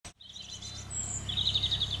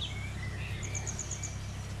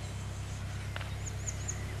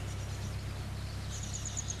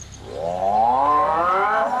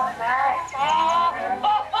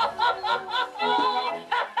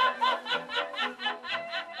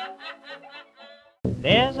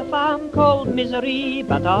There's a farm called Misery,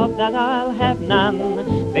 but of that I'll have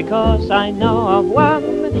none, because I know of one,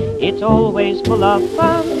 it's always full of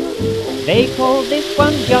fun. They call this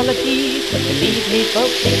one Jollity, but believe me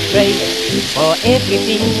folks it's great, for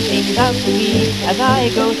everything sings out to me as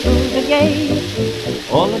I go through the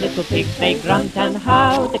gate. All the little pigs they grunt and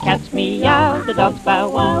howl, the cats meow, the dogs bow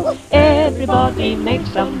wow, everybody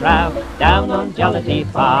makes some row down on Jollity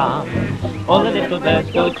Farm. All the little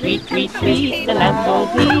birds go tweet, tweet, tweet, the lambs all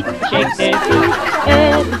bleat, shake their feet,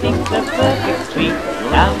 everything's a perfect treat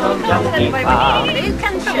down on Jollity Farm.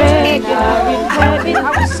 Regular in rabbit,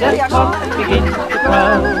 the cock begins to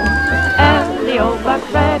crow, and the old black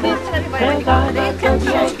rabbit says I'm a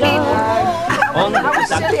good go. All the little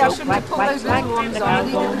ducks go quack, quack, quack, the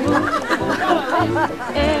cows all moo.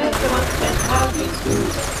 Everyone says how do you do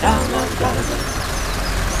down on Jollity Farm.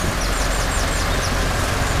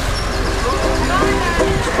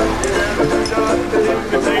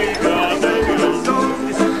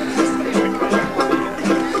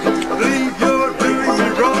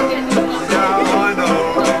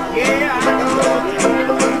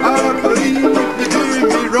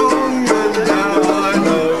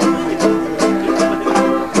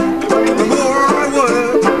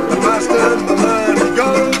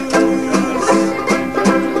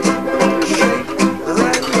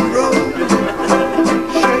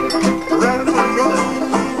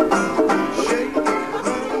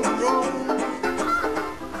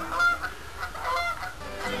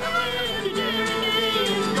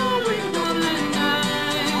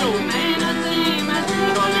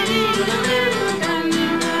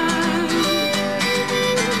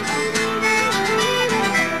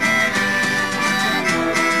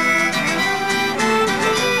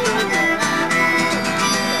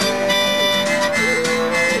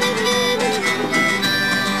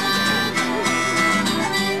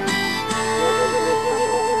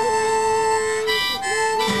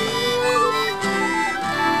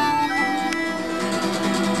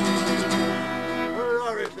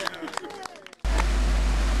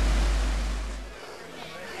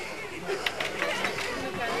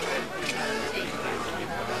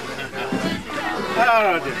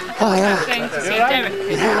 Oh yeah.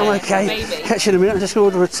 Yeah, I'm okay. Catch you in a minute, I'll just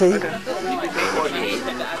order a tea.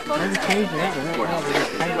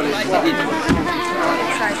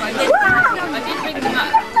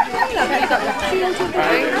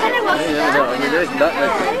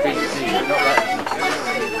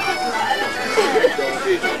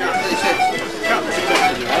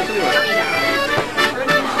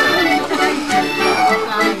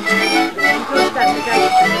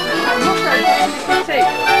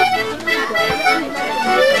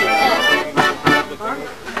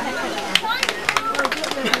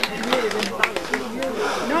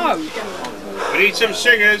 We need some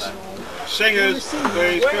singers. Singers,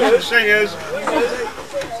 please. Good singers.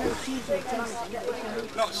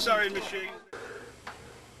 Not sewing machines.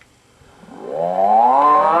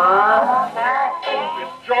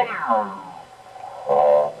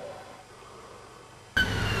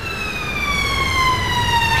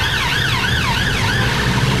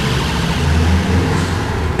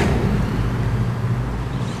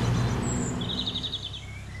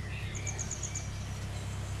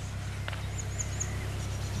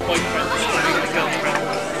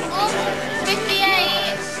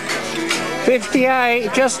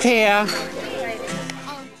 '58, just here.